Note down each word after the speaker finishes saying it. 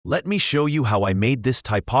Let me show you how I made this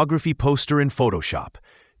typography poster in Photoshop.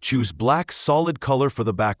 Choose black solid color for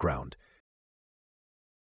the background.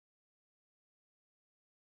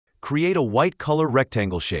 Create a white color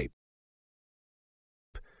rectangle shape.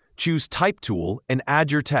 Choose Type tool and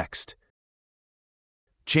add your text.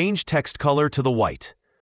 Change text color to the white.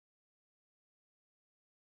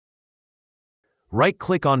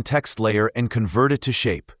 Right-click on text layer and convert it to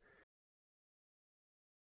shape.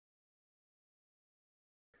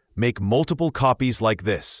 Make multiple copies like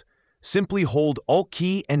this. Simply hold Alt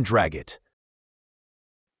key and drag it.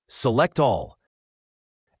 Select all,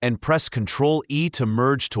 and press Ctrl E to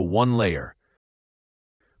merge to one layer.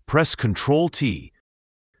 Press Ctrl T.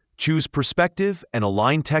 Choose perspective and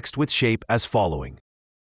align text with shape as following.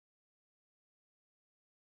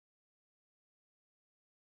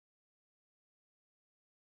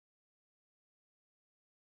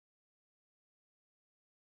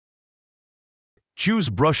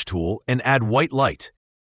 Choose Brush tool and add white light.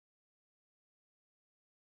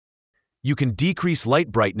 You can decrease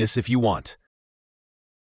light brightness if you want.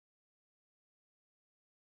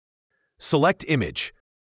 Select Image.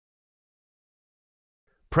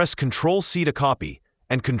 Press Ctrl C to copy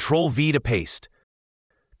and Ctrl V to paste.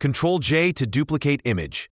 Ctrl J to duplicate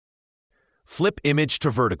image. Flip image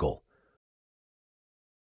to vertical.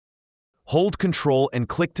 Hold Ctrl and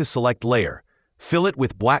click to select layer. Fill it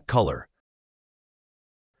with black color.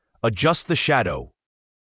 Adjust the shadow.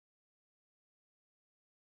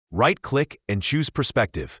 Right-click and choose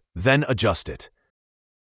perspective, then adjust it.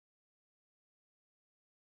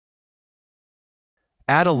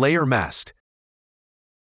 Add a layer mask.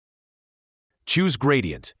 Choose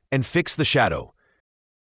gradient and fix the shadow.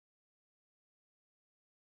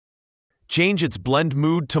 Change its blend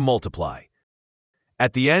mode to multiply.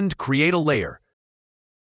 At the end, create a layer.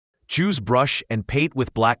 Choose brush and paint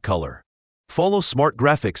with black color. Follow Smart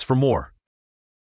Graphics for more.